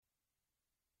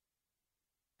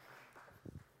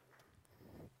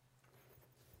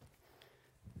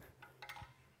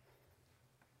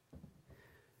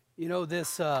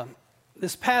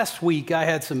This past week, I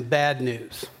had some bad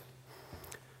news.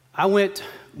 I went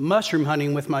mushroom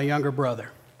hunting with my younger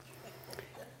brother.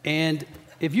 And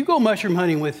if you go mushroom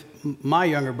hunting with my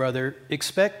younger brother,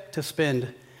 expect to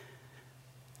spend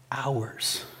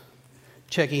hours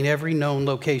checking every known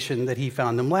location that he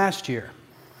found them last year.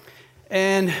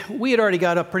 And we had already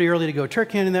got up pretty early to go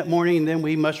turkey hunting that morning, and then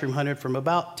we mushroom hunted from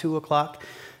about 2 o'clock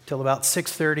till about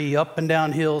 6:30, up and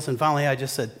down hills, and finally I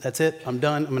just said, that's it, I'm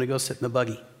done, I'm going to go sit in the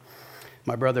buggy.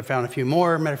 My brother found a few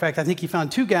more. Matter of fact, I think he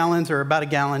found 2 gallons or about a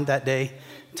gallon that day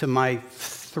to my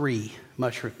 3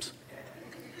 mushrooms.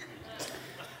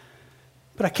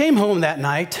 But I came home that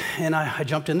night, and I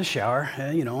jumped in the shower,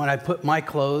 and I put my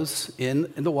clothes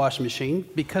in the washing machine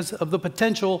because of the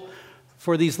potential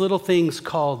for these little things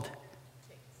called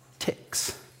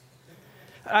ticks.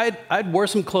 I'd wore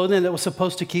some clothing that was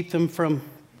supposed to keep them from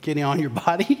getting on your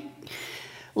body.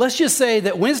 Let's just say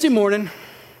that Wednesday morning,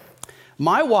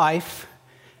 my wife,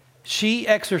 she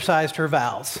exercised her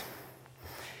vows.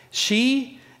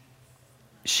 She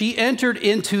entered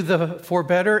into the for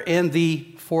better and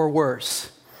the for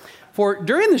worse. For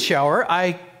during the shower,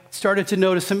 I started to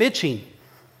notice some itching.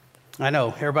 I know,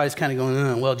 everybody's kind of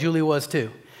going, well, Julie was too.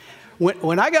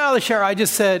 When I got out of the shower, I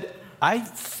just said, I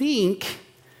think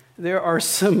there are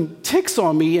some ticks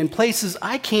on me in places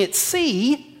I can't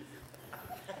see.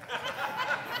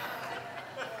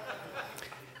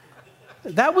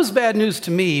 That was bad news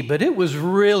to me, but it was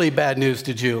really bad news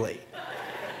to Julie.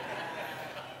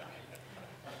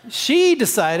 She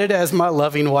decided, as my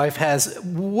loving wife has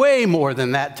way more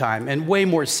than that time and way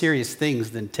more serious things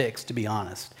than ticks, to be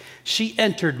honest. She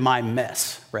entered my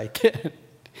mess right then.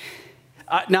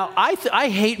 Now, I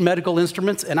hate medical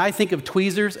instruments, and I think of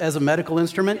tweezers as a medical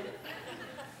instrument.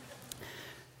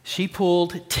 She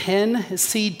pulled 10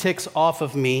 seed ticks off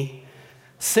of me,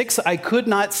 6 I could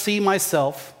not see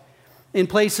myself, in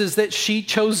places that she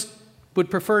would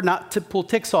prefer not to pull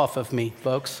ticks off of me,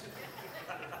 folks.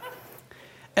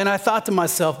 And I thought to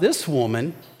myself, this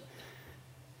woman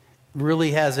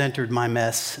really has entered my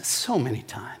mess so many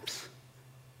times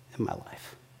in my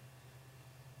life.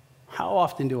 How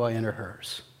often do I enter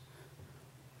hers?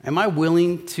 Am I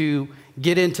willing to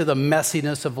get into the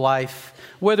messiness of life,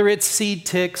 whether it's seed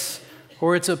ticks,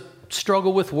 or it's a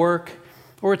struggle with work,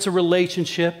 or it's a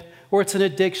relationship, or it's an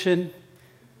addiction,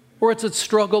 or it's a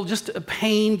struggle, just a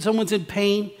pain, someone's in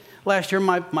pain. Last year,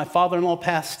 my father-in-law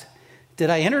passed.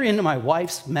 Did I enter into my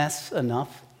wife's mess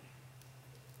enough?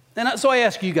 And so I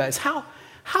ask you guys,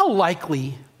 how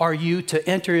likely are you to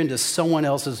enter into someone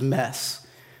else's mess?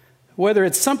 Whether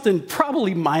it's something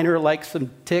probably minor like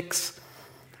some ticks,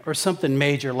 or something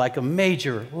major like a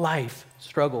major life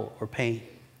struggle or pain.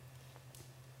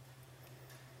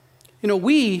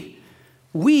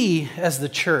 We as the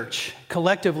church,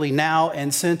 collectively now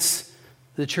and since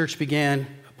the church began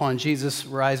upon Jesus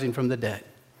rising from the dead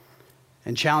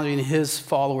and challenging his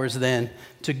followers then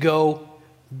to go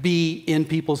be in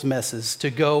people's messes, to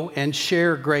go and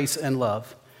share grace and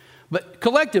love. But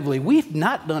collectively, we've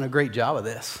not done a great job of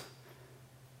this.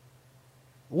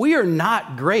 We are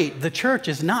not great, the church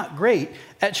is not great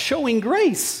at showing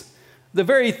grace, the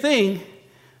very thing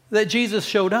that Jesus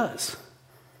showed us.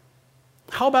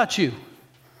 How about you?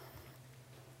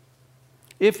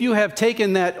 If you have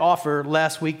taken that offer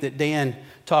last week that Dan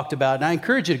talked about, and I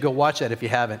encourage you to go watch that if you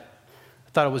haven't. I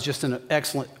thought it was just an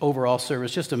excellent overall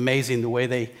service, just amazing the way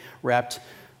they wrapped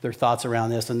their thoughts around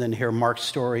this, and then hear Mark's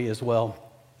story as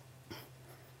well.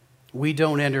 We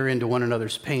don't enter into one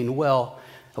another's pain. Well,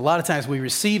 a lot of times we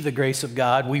receive the grace of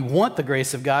God, we want the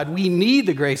grace of God, we need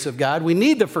the grace of God, we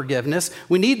need the forgiveness,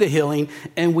 we need the healing,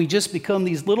 and we just become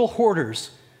these little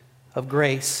hoarders of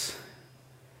grace.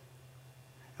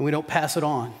 And we don't pass it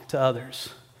on to others.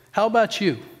 How about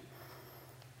you?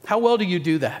 How well do you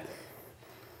do that?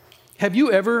 Have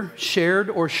you ever shared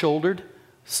or shouldered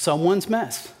someone's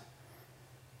mess?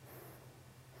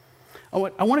 I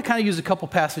want to kind of use a couple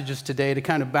passages today to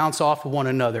kind of bounce off of one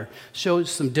another, show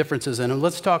some differences in them.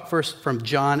 Let's talk first from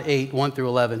John 8, 1 through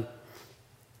 11.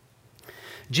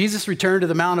 Jesus returned to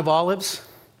the Mount of Olives,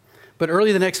 but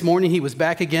early the next morning he was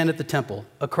back again at the temple.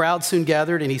 A crowd soon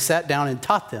gathered, and he sat down and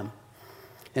taught them.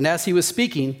 And as he was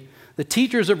speaking, the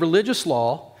teachers of religious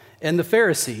law and the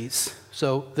Pharisees,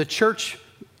 so the church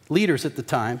leaders at the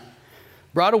time,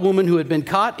 brought a woman who had been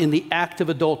caught in the act of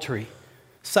adultery.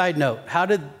 Side note, how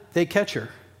did they catch her?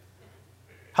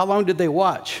 How long did they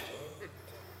watch?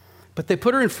 But they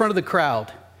put her in front of the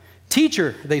crowd.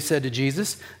 Teacher, they said to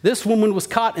Jesus, this woman was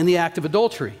caught in the act of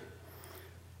adultery.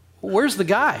 Where's the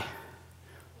guy?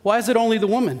 Why is it only the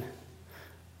woman?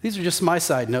 These are just my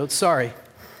side notes, sorry.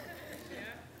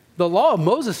 The law of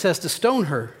Moses says to stone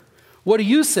her. What do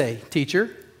you say,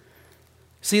 teacher?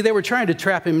 See, they were trying to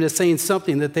trap him into saying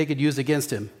something that they could use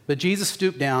against him. But Jesus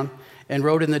stooped down and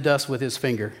wrote in the dust with his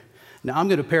finger. Now, I'm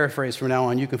going to paraphrase from now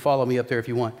on. You can follow me up there if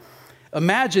you want.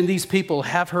 Imagine these people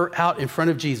have her out in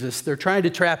front of Jesus. They're trying to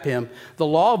trap him. The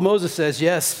law of Moses says,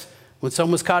 yes, when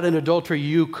someone's caught in adultery,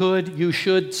 you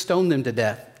should stone them to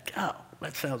death. Oh,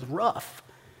 that sounds rough.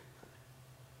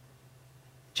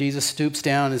 Jesus stoops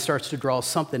down and starts to draw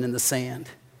something in the sand.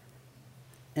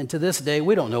 And to this day,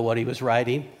 we don't know what he was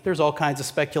writing. There's all kinds of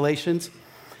speculations.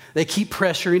 They keep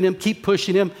pressuring him, keep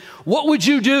pushing him. What would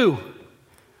you do?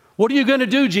 What are you going to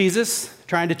do, Jesus?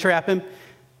 Trying to trap him.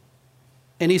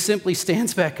 And he simply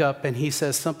stands back up and he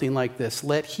says something like this: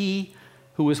 let he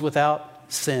who is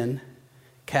without sin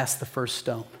cast the first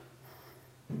stone.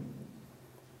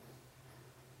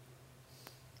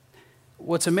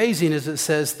 What's amazing is it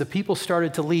says the people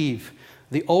started to leave.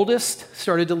 The oldest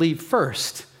started to leave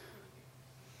first.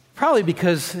 Probably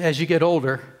because as you get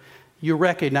older, you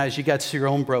recognize you got your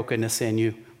own brokenness in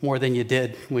you more than you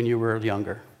did when you were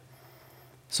younger.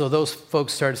 So those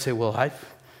folks started to say, well,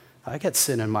 I got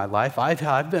sin in my life.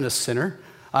 I've been a sinner.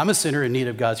 I'm a sinner in need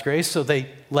of God's grace. So they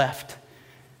left.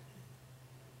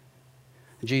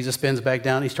 Jesus bends back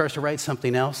down. He starts to write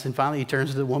something else. And finally he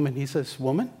turns to the woman. He says,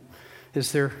 woman,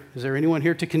 is there anyone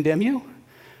here to condemn you?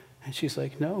 And she's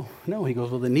like, no. He goes,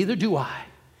 well, then neither do I.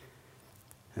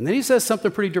 And then he says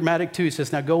something pretty dramatic too. He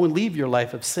says, now go and leave your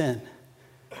life of sin.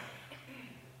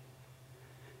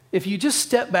 If you just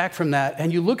step back from that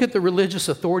and you look at the religious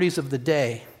authorities of the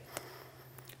day,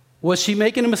 was she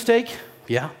making a mistake?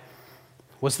 Yeah.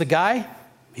 Was the guy?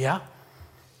 Yeah.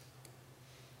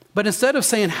 But instead of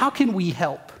saying, how can we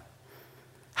help?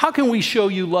 How can we show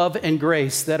you love and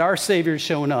grace that our Savior's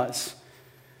shown us?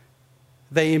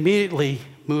 They immediately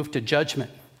moved to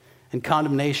judgment and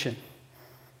condemnation.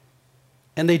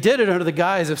 And they did it under the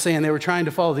guise of saying they were trying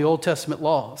to follow the Old Testament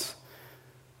laws.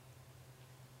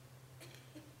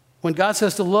 When God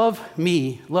says to love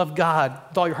me, love God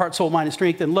with all your heart, soul, mind, and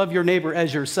strength, and love your neighbor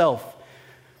as yourself,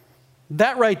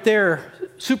 that right there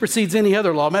supersedes any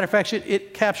other law. Matter of fact,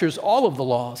 it captures all of the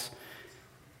laws.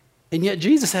 And yet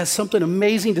Jesus has something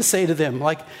amazing to say to them,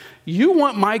 like, you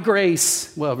want my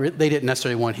grace. Well, they didn't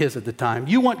necessarily want his at the time.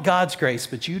 You want God's grace,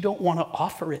 but you don't want to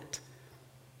offer it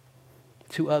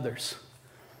to others.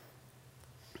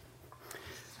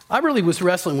 I really was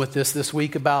wrestling with this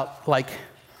week about, like,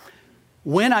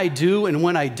 when I do and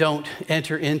when I don't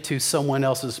enter into someone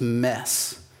else's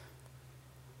mess.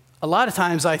 A lot of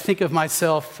times I think of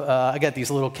myself, I got these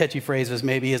little catchy phrases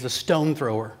maybe, as a stone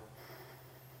thrower.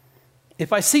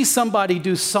 If I see somebody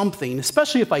do something,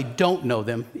 especially if I don't know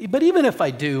them, but even if I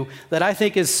do, that I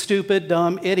think is stupid,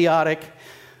 dumb, idiotic,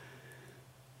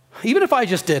 even if I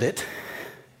just did it,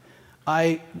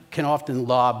 I can often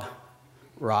lob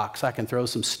rocks. I can throw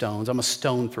some stones. I'm a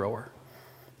stone thrower.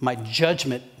 My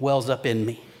judgment wells up in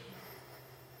me.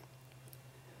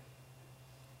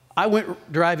 I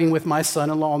went driving with my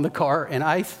son-in-law in the car, and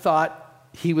I thought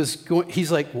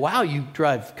he's like, wow, you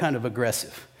drive kind of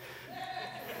aggressive.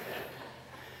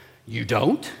 You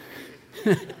don't?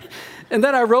 And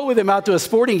then I rode with him out to a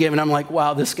sporting game, and I'm like,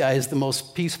 wow, this guy is the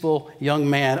most peaceful young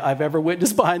man I've ever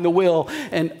witnessed behind the wheel,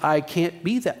 and I can't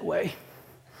be that way.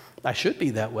 I should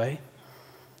be that way,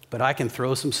 but I can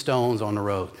throw some stones on the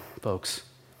road, folks.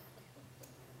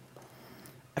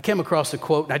 I came across a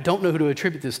quote, and I don't know who to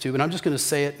attribute this to, but I'm just going to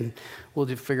say it, and we'll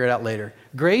figure it out later.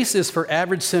 Grace is for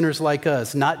average sinners like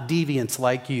us, not deviants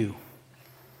like you.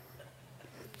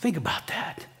 Think about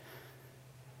that.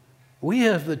 We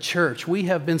have the church. We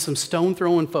have been some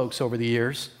stone-throwing folks over the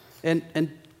years,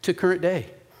 and to current day.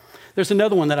 There's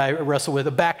another one that I wrestle with,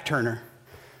 a back-turner.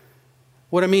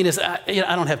 What I mean is, I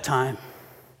don't have time.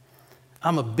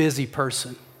 I'm a busy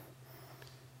person.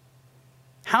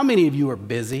 How many of you are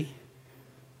busy?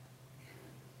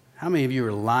 How many of you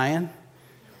are lying?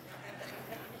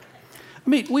 I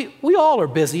mean, we all are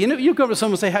busy. You come to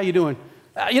someone and say, how you doing?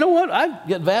 You know what? I've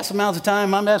got vast amounts of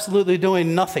time. I'm absolutely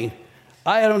doing nothing.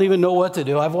 I don't even know what to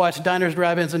do. I've watched Diners,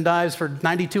 Drive-Ins, and Dives for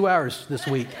 92 hours this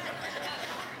week.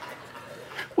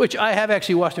 Which I have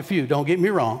actually watched a few, don't get me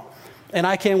wrong. And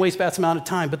I can waste vast amount of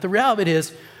time. But the reality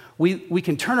is, we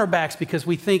can turn our backs because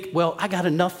we think, well, I got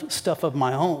enough stuff of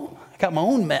my own. I got my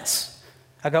own mess.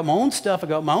 I got my own stuff. I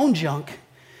got my own junk.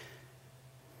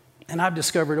 And I've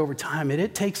discovered over time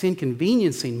it takes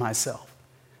inconveniencing myself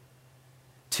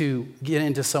to get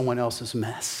into someone else's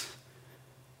mess.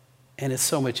 And it's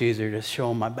so much easier to show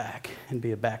them my back and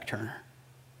be a back turner.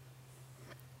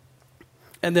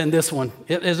 And then this one,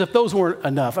 as if those weren't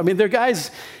enough. I mean, there are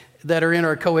guys that are in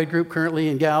our co-ed group currently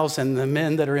and gals, and the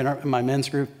men that are in my men's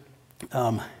group.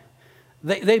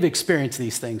 They've experienced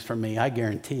these things from me, I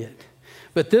guarantee it.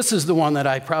 But this is the one that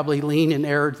I probably lean in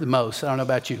error the most. I don't know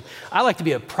about you. I like to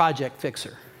be a project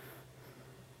fixer.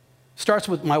 Starts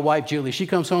with my wife, Julie. She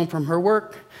comes home from her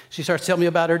work. She starts telling me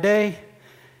about her day.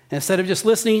 And instead of just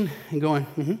listening and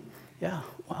going, yeah,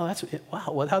 wow, that's it.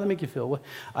 Wow, well, how'd that make you feel?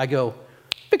 I go,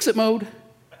 fix it mode.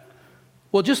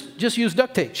 Well, just use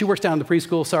duct tape. She works down in the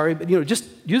preschool, sorry, but just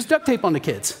use duct tape on the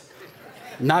kids.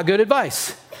 Not good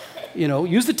advice.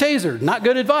 Use the taser. Not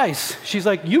good advice. She's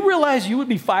like, you realize you would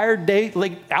be fired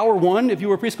hour one if you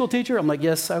were a preschool teacher? I'm like,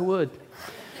 yes, I would.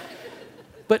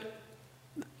 But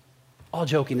all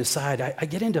joking aside, I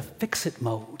get into fix-it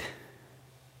mode.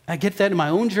 I get that in my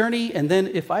own journey, and then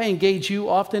if I engage you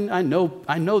often, I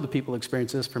know the people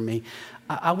experience this from me.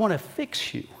 I want to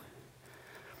fix you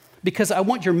because I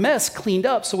want your mess cleaned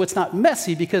up so it's not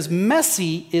messy, because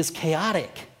messy is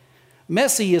chaotic.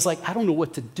 Messy is like, I don't know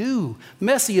what to do.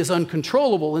 Messy is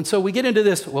uncontrollable. And so we get into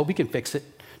this, well, we can fix it.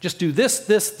 Just do this,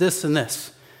 this, and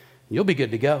this. You'll be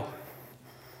good to go.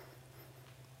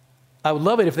 I would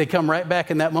love it if they come right back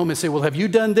in that moment and say, well, have you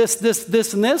done this,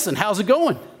 and this, and how's it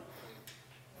going?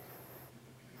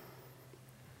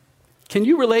 Can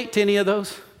you relate to any of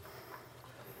those?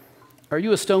 Are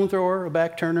you a stone thrower, a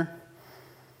back turner?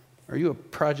 Are you a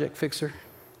project fixer?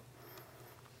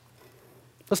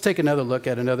 Let's take another look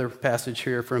at another passage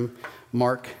here from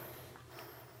Mark.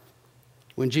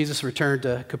 When Jesus returned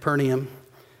to Capernaum,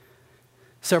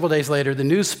 several days later, the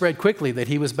news spread quickly that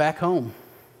he was back home.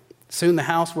 Soon the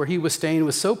house where he was staying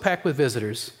was so packed with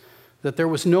visitors that there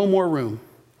was no more room,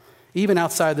 even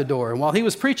outside the door. And while he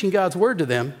was preaching God's word to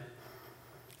them,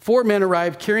 4 men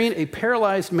arrived carrying a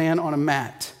paralyzed man on a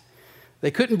mat.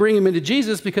 They couldn't bring him into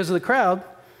Jesus because of the crowd,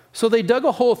 so they dug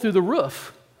a hole through the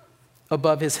roof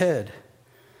above his head.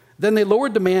 Then they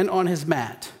lowered the man on his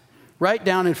mat, right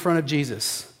down in front of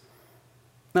Jesus.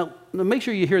 Now, make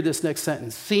sure you hear this next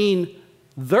sentence. Seeing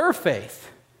their faith,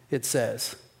 it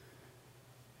says,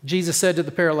 Jesus said to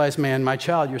the paralyzed man, my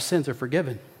child, your sins are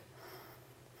forgiven.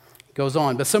 It goes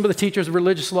on. But some of the teachers of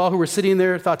religious law who were sitting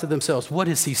there thought to themselves, what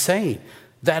is he saying?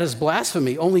 That is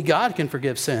blasphemy. Only God can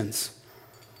forgive sins.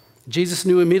 Jesus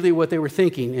knew immediately what they were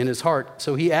thinking in his heart,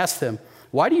 so he asked them,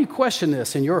 why do you question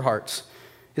this in your hearts?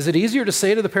 Is it easier to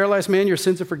say to the paralyzed man, your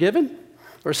sins are forgiven?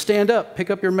 Or stand up, pick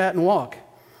up your mat and walk?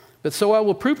 But so I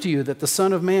will prove to you that the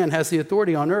Son of Man has the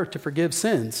authority on earth to forgive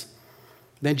sins.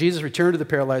 Then Jesus returned to the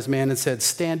paralyzed man and said,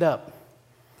 stand up,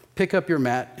 pick up your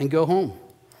mat and go home.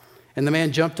 And the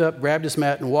man jumped up, grabbed his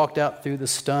mat and walked out through the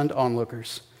stunned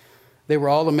onlookers. They were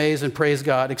all amazed and praised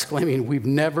God, exclaiming, we've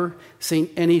never seen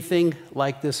anything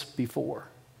like this before.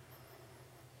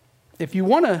 If you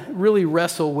want to really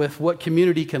wrestle with what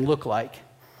community can look like,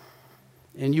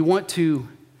 and you want to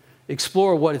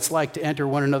explore what it's like to enter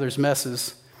one another's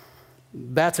messes,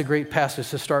 that's a great passage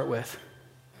to start with.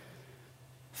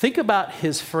 Think about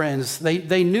his friends.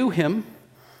 They knew him.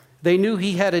 They knew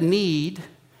he had a need,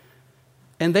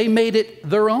 and they made it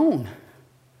their own.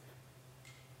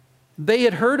 They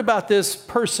had heard about this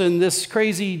person, this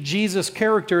crazy Jesus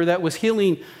character that was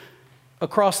healing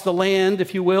across the land,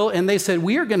 if you will, and they said,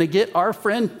 we are going to get our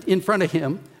friend in front of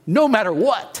him no matter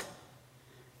what.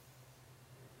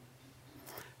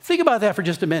 Think about that for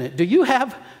just a minute. Do you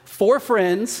have 4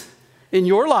 friends in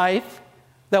your life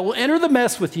that will enter the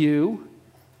mess with you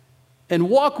and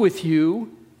walk with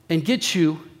you and get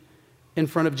you in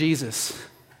front of Jesus?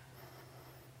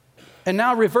 And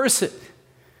now reverse it.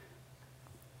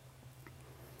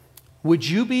 Would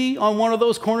you be on one of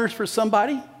those corners for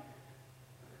somebody?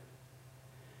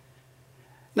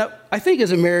 Now, I think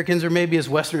as Americans or maybe as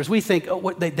Westerners, we think, oh,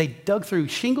 what, they dug through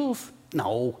shingles?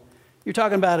 No. You're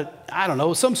talking about, I don't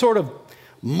know, some sort of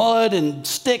mud and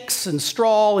sticks and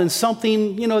straw and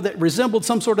something, that resembled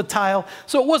some sort of tile.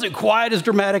 So it wasn't quite as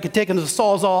dramatic as taking a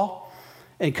sawzall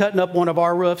and cutting up one of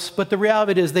our roofs. But the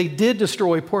reality is they did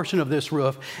destroy a portion of this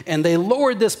roof, and they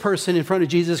lowered this person in front of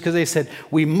Jesus because they said,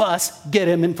 we must get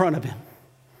him in front of him.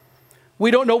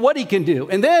 We don't know what he can do.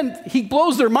 And then he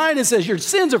blows their mind and says, your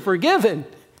sins are forgiven.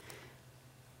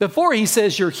 Before he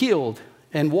says, you're healed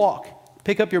and walk,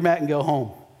 pick up your mat and go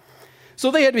home.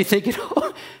 So they had to be thinking,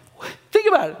 oh, think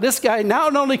about it. This guy,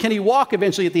 not only can he walk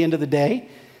eventually at the end of the day,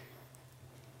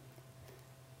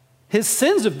 his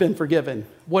sins have been forgiven,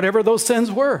 whatever those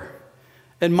sins were.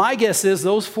 And my guess is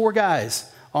those 4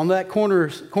 guys on that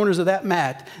corners of that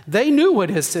mat, they knew what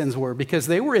his sins were because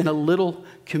they were in a little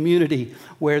community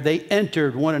where they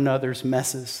entered one another's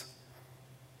messes.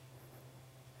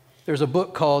 There's a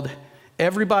book called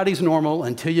Everybody's Normal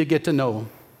Until You Get to Know Them.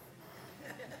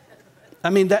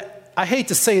 I mean, I hate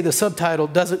to say the subtitle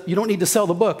you don't need to sell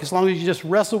the book as long as you just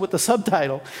wrestle with the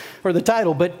subtitle or the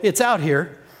title, but it's out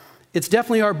here. It's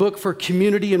definitely our book for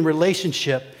community and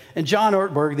relationship. And John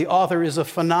Ortberg, the author, is a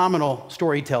phenomenal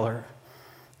storyteller.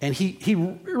 And he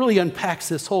really unpacks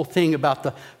this whole thing about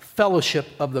the fellowship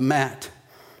of the mat.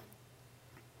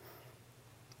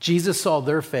 Jesus saw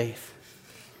their faith.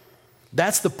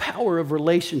 That's the power of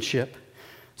relationship.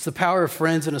 It's the power of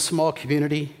friends in a small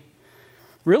community.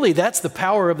 Really, that's the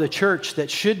power of the church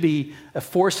that should be a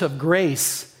force of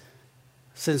grace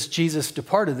since Jesus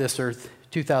departed this earth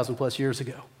 2,000 plus years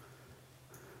ago.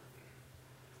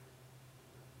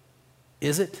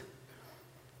 Is it?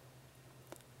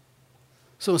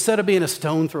 So instead of being a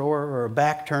stone thrower or a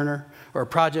back turner or a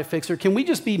project fixer, can we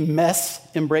just be mess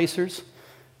embracers?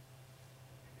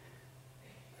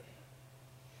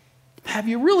 Have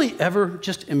you really ever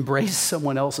just embraced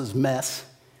someone else's mess?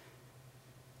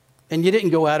 And you didn't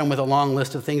go at them with a long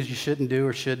list of things you shouldn't do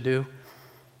or should do.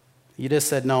 You just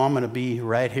said, no, I'm going to be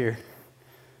right here.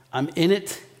 I'm in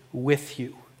it with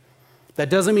you. That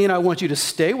doesn't mean I want you to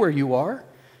stay where you are,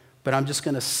 but I'm just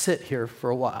going to sit here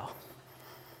for a while.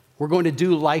 We're going to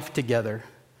do life together.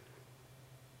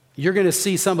 You're going to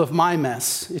see some of my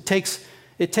mess. It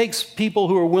takes people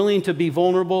who are willing to be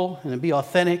vulnerable and be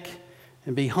authentic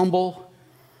and be humble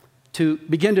to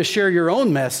begin to share your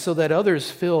own mess so that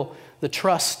others feel the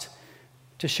trust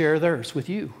to share theirs with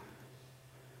you.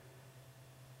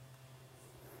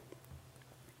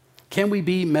 Can we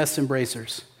be mess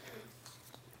embracers?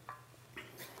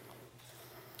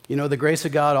 You know, the grace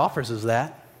of God offers us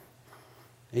that,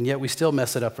 and yet we still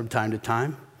mess it up from time to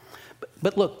time.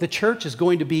 But look, the church is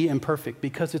going to be imperfect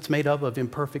because it's made up of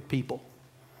imperfect people.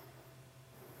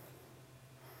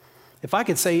 If I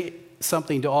could say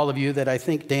something to all of you that I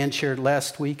think Dan shared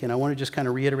last week, and I want to just kind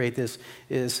of reiterate this,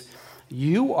 is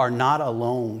you are not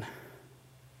alone.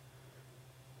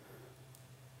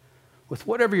 With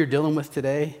whatever you're dealing with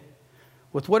today,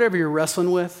 with whatever you're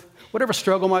wrestling with, whatever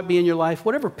struggle might be in your life,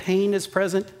 whatever pain is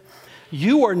present,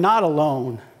 you are not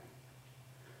alone.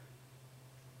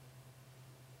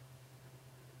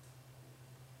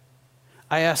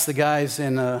 I asked the guys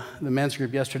in the men's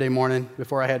group yesterday morning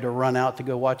before I had to run out to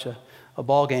go watch a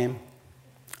ball game.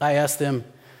 I asked them,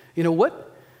 you know,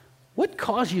 what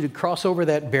caused you to cross over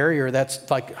that barrier that's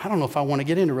like, I don't know if I want to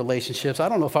get into relationships. I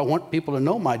don't know if I want people to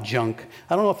know my junk.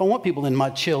 I don't know if I want people in my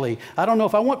chili. I don't know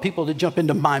if I want people to jump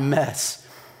into my mess.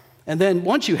 And then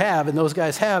once you have, and those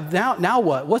guys have, now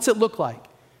what? What's it look like?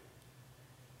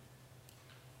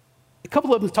 A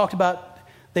couple of them talked about,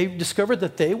 they discovered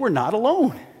that they were not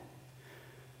alone.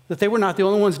 That they were not the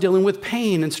only ones dealing with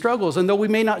pain and struggles. And though we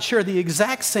may not share the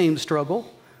exact same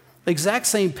struggle, the exact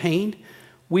same pain,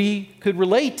 we could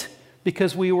relate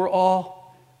because we were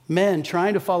all men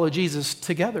trying to follow Jesus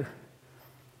together.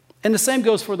 And the same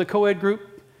goes for the co-ed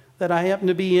group that I happen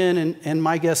to be in, and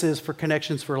my guess is for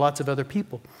connections for lots of other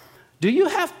people. Do you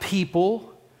have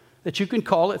people that you can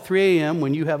call at 3 a.m.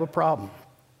 when you have a problem?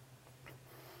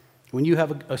 When you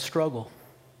have a struggle?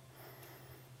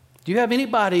 Do you have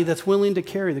anybody that's willing to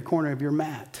carry the corner of your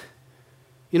mat?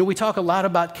 You know, we talk a lot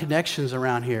about connections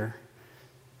around here,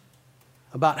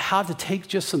 about how to take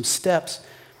just some steps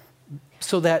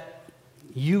so that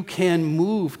you can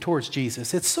move towards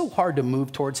Jesus. It's so hard to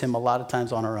move towards him a lot of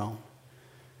times on our own.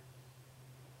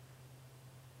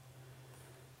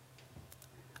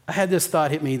 I had this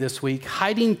thought hit me this week.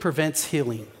 Hiding prevents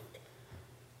healing.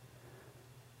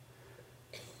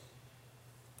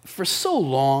 For so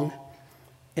long,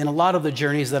 in a lot of the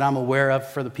journeys that I'm aware of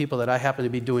for the people that I happen to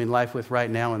be doing life with right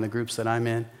now in the groups that I'm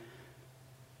in,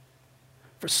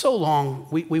 for so long,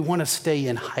 we want to stay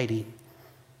in hiding.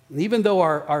 And even though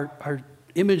our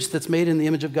image that's made in the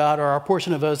image of God, or our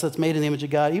portion of us that's made in the image of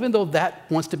God, even though that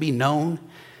wants to be known,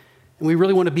 and we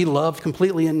really want to be loved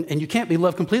completely, and you can't be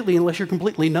loved completely unless you're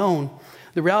completely known,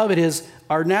 the reality of it is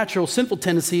our natural sinful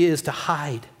tendency is to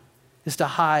hide, is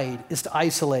to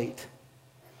isolate.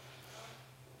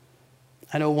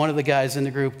 I know one of the guys in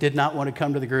the group did not want to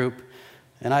come to the group,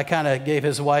 and I kind of gave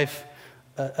his wife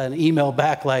an email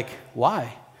back like,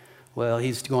 why? Well,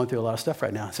 he's going through a lot of stuff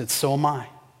right now. I said, so am I.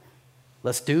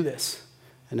 Let's do this.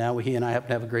 And now he and I happen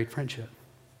to have a great friendship.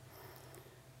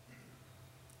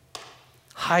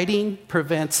 Hiding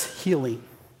prevents healing.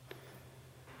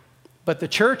 But the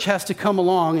church has to come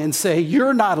along and say,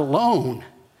 you're not alone.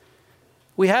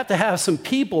 We have to have some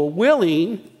people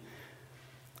willing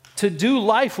to do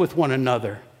life with one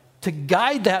another, to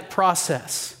guide that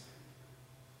process.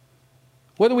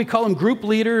 Whether we call them group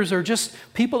leaders or just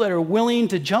people that are willing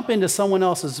to jump into someone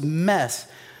else's mess,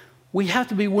 we have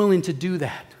to be willing to do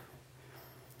that.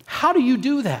 How do you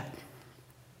do that?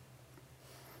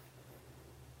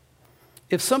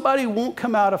 If somebody won't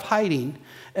come out of hiding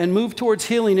and move towards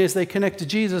healing as they connect to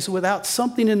Jesus without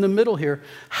something in the middle here,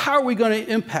 how are we going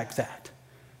to impact that?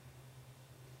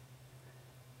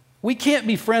 We can't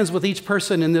be friends with each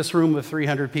person in this room of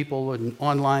 300 people and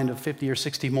online of 50 or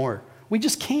 60 more. We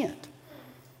just can't.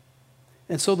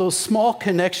 And so those small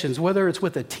connections, whether it's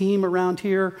with a team around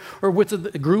here or with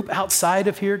a group outside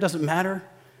of here, doesn't matter.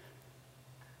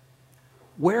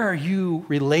 Where are you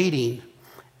relating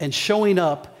and showing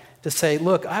up to say,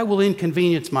 look, I will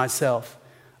inconvenience myself.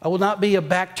 I will not be a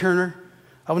back turner.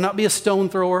 I will not be a stone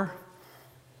thrower.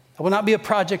 I will not be a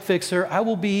project fixer. I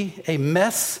will be a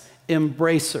mess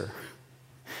embracer.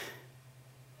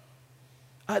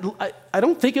 I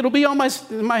don't think it'll be on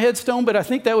my headstone, but I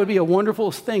think that would be a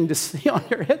wonderful thing to see on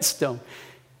your headstone.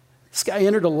 This guy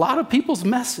entered a lot of people's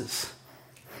messes.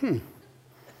 We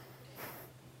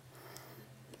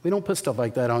don't put stuff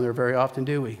like that on there very often,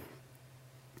 do we?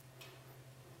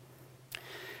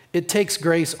 It takes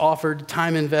grace offered,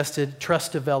 time invested,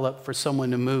 trust developed for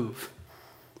someone to move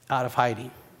out of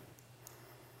hiding.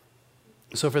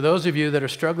 So for those of you that are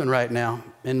struggling right now,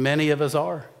 and many of us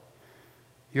are,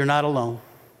 you're not alone.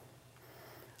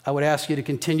 I would ask you to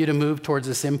continue to move towards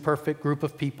this imperfect group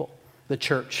of people, the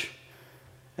church.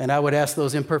 And I would ask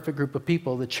those imperfect group of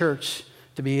people, the church,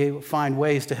 to be able to find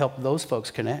ways to help those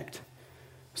folks connect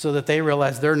so that they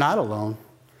realize they're not alone,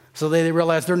 so they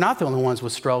realize they're not the only ones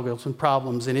with struggles and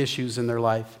problems and issues in their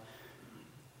life.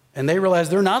 And they realize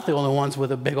they're not the only ones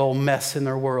with a big old mess in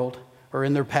their world or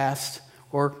in their past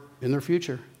or in their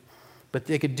future. But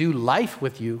they could do life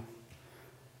with you.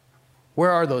 Where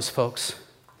are those folks?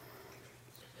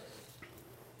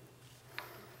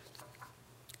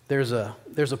 There's a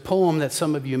poem that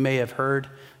some of you may have heard.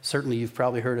 Certainly you've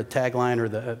probably heard a tagline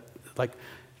or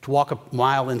to walk a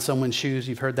mile in someone's shoes.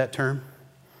 You've heard that term?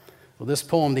 Well, this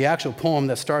poem, the actual poem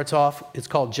that starts off, it's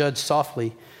called Judge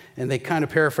Softly, and they kind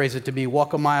of paraphrase it to be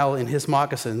walk a mile in his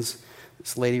moccasins.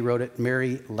 This lady wrote it,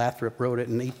 Mary Lathrop wrote it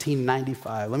in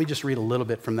 1895. Let me just read a little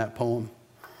bit from that poem.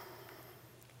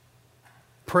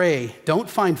 Pray, don't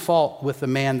find fault with the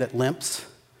man that limps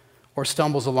or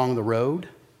stumbles along the road,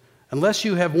 unless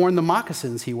you have worn the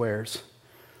moccasins he wears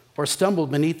or stumbled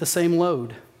beneath the same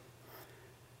load.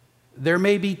 There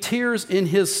may be tears in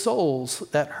his soles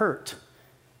that hurt.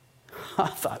 I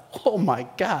thought, oh my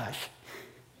gosh,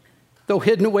 though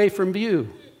hidden away from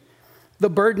view, the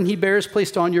burden he bears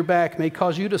placed on your back may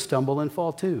cause you to stumble and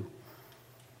fall too.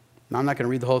 Now, I'm not going to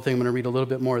read the whole thing. I'm going to read a little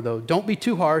bit more, though. Don't be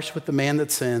too harsh with the man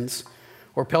that sins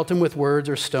or pelt him with words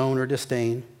or stone or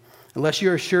disdain, unless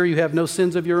you are sure you have no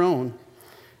sins of your own,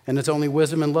 and it's only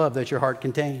wisdom and love that your heart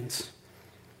contains.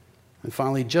 And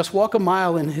finally, just walk a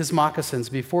mile in his moccasins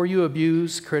before you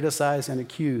abuse, criticize, and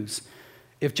accuse.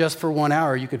 If just for 1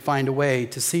 hour you could find a way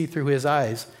to see through his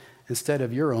eyes instead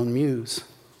of your own muse.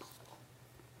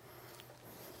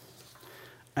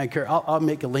 I'll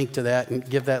make a link to that and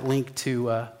give that link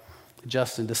to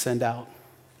Justin to send out.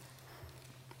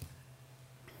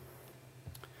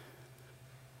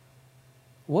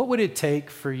 What would it take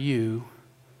for you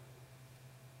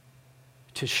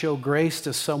to show grace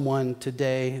to someone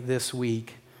today, this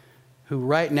week, who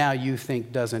right now you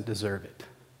think doesn't deserve it?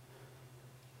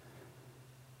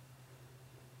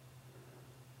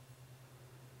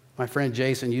 My friend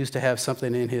Jason used to have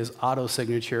something in his auto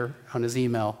signature on his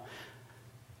email.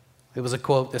 It was a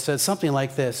quote that said something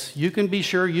like this: you can be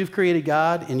sure you've created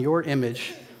God in your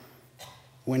image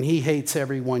when he hates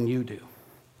everyone you do.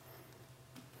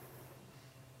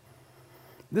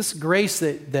 This grace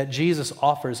that Jesus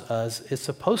offers us is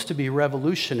supposed to be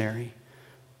revolutionary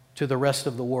to the rest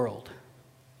of the world.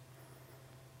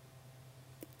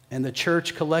 And the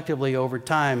church collectively over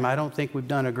time, I don't think we've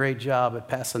done a great job at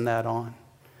passing that on.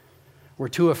 We're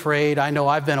too afraid. I know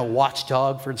I've been a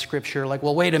watchdog for Scripture. Like,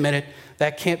 well, wait a minute,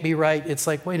 that can't be right. It's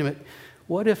like, wait a minute,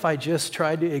 what if I just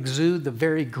tried to exude the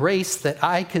very grace that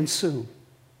I consume?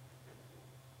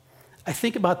 I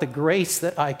think about the grace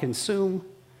that I consume,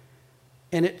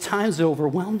 and at times it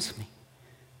overwhelms me.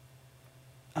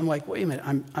 I'm like, wait a minute,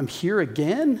 I'm here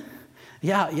again?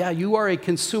 Yeah, you are a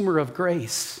consumer of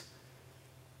grace.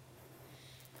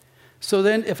 So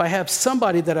then if I have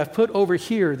somebody that I've put over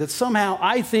here that somehow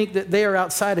I think that they are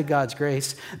outside of God's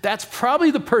grace, that's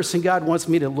probably the person God wants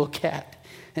me to look at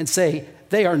and say,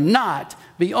 they are not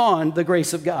beyond the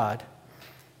grace of God.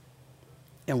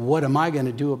 And what am I going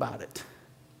to do about it?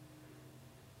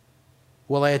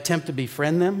 Will I attempt to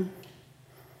befriend them?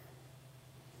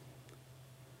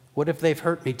 What if they've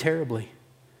hurt me terribly?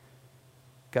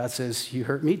 God says, you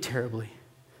hurt me terribly,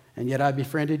 and yet I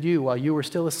befriended you while you were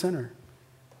still a sinner.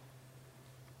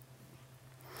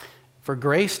 For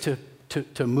grace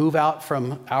to move out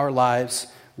from our lives,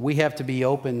 we have to be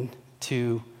open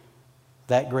to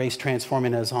that grace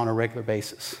transforming us on a regular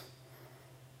basis.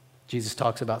 Jesus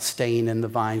talks about staying in the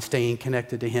vine, staying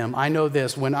connected to him. I know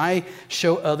this, when I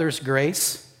show others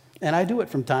grace, and I do it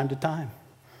from time to time,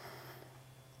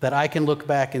 that I can look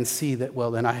back and see that,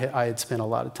 well, then I had spent a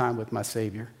lot of time with my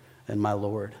Savior and my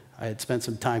Lord. I had spent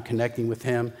some time connecting with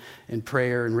him in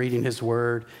prayer and reading his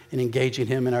word and engaging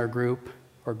him in our group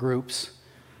or groups.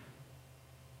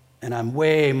 And I'm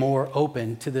way more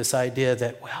open to this idea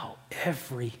that, well,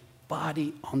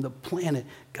 everybody on the planet,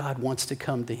 God wants to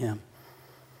come to him.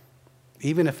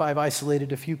 Even if I've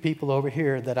isolated a few people over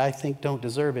here that I think don't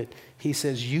deserve it, he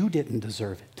says, you didn't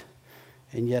deserve it,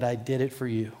 and yet I did it for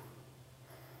you.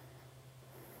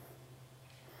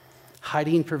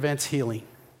 Hiding prevents healing.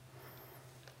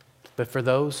 But for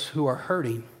those who are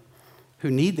hurting, who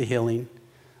need the healing,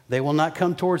 they will not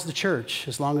come towards the church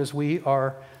as long as we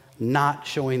are not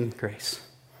showing grace.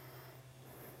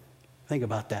 Think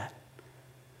about that.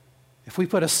 If we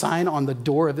put a sign on the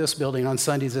door of this building on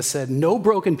Sundays that said, no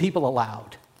broken people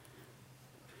allowed,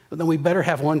 but then we better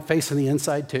have one facing the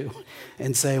inside too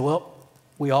and say, well,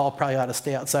 we all probably ought to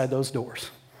stay outside those doors.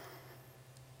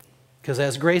 Because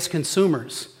as grace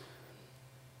consumers,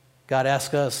 God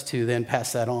asks us to then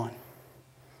pass that on.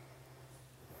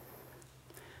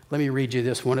 Let me read you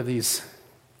this, one of these.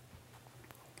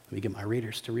 Let me get my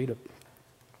readers to read it.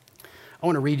 I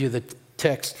want to read you the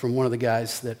text from one of the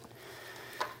guys that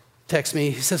texted me.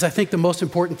 He says, I think the most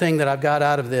important thing that I've got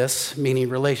out of this, meaning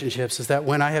relationships, is that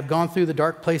when I have gone through the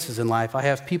dark places in life, I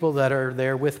have people that are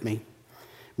there with me.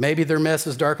 Maybe their mess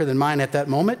is darker than mine at that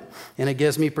moment, and it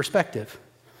gives me perspective.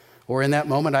 Or in that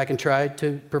moment, I can try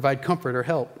to provide comfort or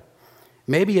help.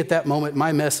 Maybe at that moment,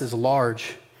 my mess is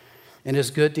large, and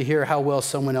it's good to hear how well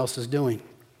someone else is doing.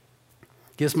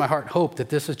 Gives my heart hope that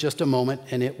this is just a moment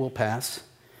and it will pass.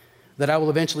 That I will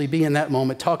eventually be in that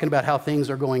moment talking about how things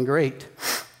are going great.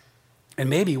 And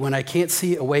maybe when I can't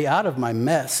see a way out of my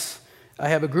mess, I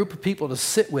have a group of people to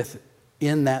sit with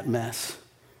in that mess.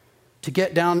 To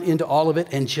get down into all of it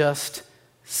and just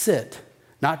sit.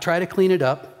 Not try to clean it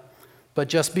up, but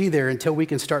just be there until we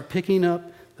can start picking up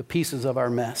the pieces of our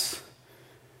mess.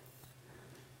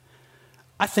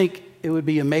 I think it would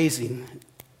be amazing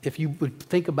if you would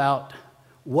think about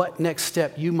what next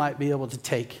step you might be able to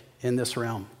take in this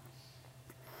realm.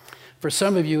 For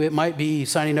some of you, it might be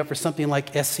signing up for something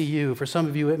like SCU. For some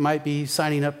of you, it might be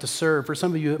signing up to serve. For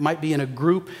some of you, it might be in a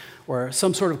group or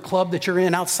some sort of club that you're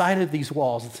in outside of these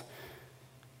walls,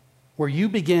 where you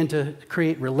begin to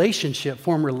create relationship,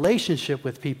 form relationship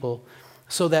with people,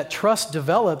 so that trust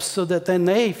develops, so that then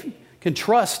they can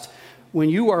trust when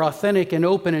you are authentic and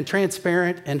open and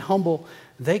transparent and humble.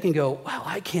 They can go, wow,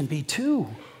 I can be too.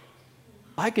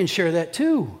 I can share that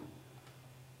too.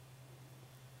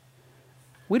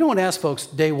 We don't ask folks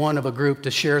day one of a group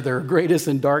to share their greatest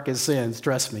and darkest sins,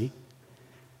 trust me.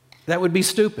 That would be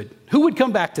stupid. Who would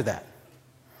come back to that?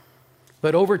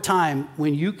 But over time,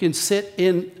 when you can sit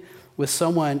in with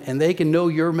someone and they can know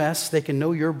your mess, they can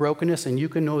know your brokenness, and you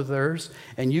can know theirs,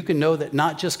 and you can know that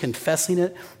not just confessing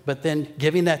it, but then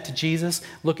giving that to Jesus,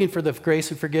 looking for the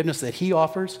grace and forgiveness that he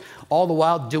offers, all the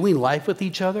while doing life with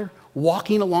each other,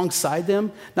 walking alongside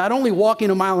them, not only walking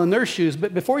a mile in their shoes,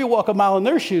 but before you walk a mile in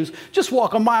their shoes, just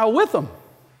walk a mile with them.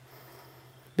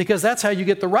 Because that's how you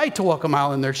get the right to walk a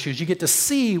mile in their shoes. You get to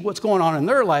see what's going on in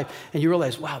their life, and you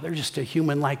realize, wow, they're just a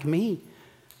human like me.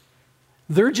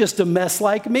 They're just a mess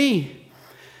like me.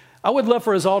 I would love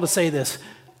for us all to say this: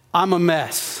 I'm a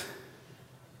mess.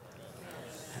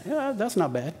 Yeah, that's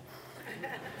not bad.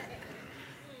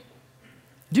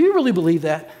 Do you really believe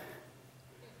that?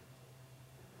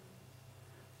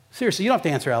 Seriously, you don't have to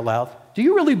answer out loud. Do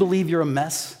you really believe you're a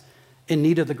mess in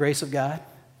need of the grace of God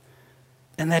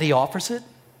and that he offers it?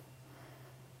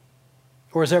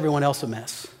 Or is everyone else a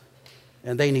mess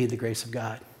and they need the grace of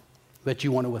God, but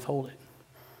you want to withhold it?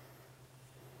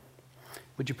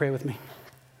 Would you pray with me?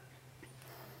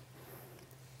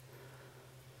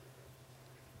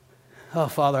 Oh,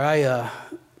 Father,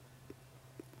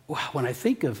 when I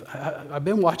think of, I've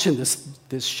been watching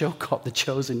this show called The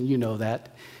Chosen, you know that,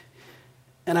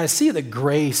 and I see the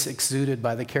grace exuded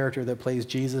by the character that plays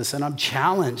Jesus, and I'm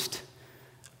challenged.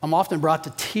 I'm often brought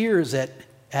to tears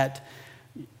at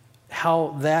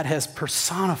how that has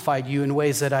personified you in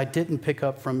ways that I didn't pick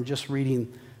up from just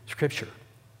reading Scripture.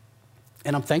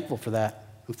 And I'm thankful for that.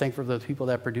 I'm thankful for the people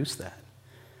that produced that.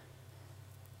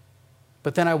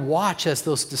 But then I watch as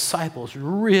those disciples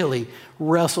really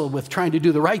wrestle with trying to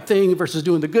do the right thing versus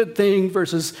doing the good thing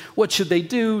versus what should they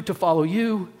do to follow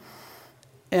you.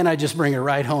 And I just bring it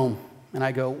right home. And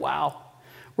I go, wow,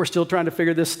 We're still trying to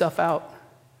figure this stuff out.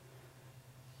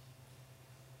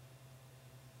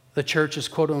 The church has,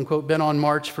 quote unquote, been on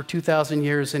march for 2,000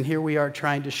 years, and here we are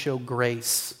trying to show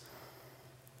grace,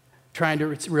 trying to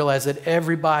realize that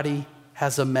everybody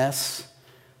has a mess,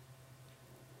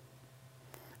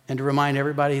 and to remind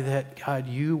everybody that, God,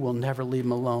 you will never leave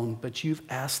them alone, but you've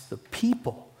asked the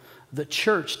people, the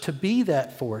church, to be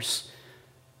that force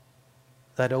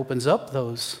that opens up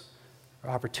those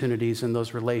opportunities and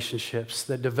those relationships,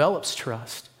 that develops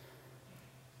trust,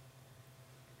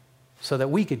 so that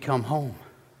we could come home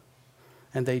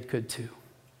and they could too.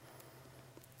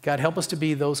 God, help us to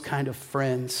be those kind of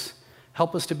friends.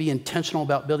 Help us to be intentional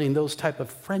about building those type of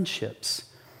friendships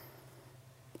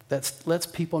that lets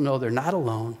people know they're not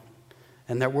alone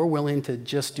and that we're willing to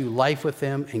just do life with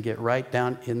them and get right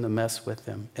down in the mess with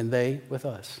them, and they with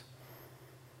us.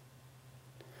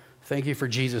 Thank you for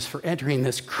Jesus for entering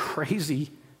this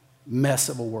crazy mess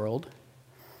of a world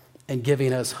and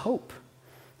giving us hope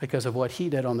because of what he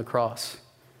did on the cross.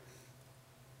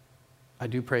 I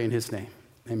do pray in his name.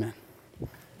 Amen.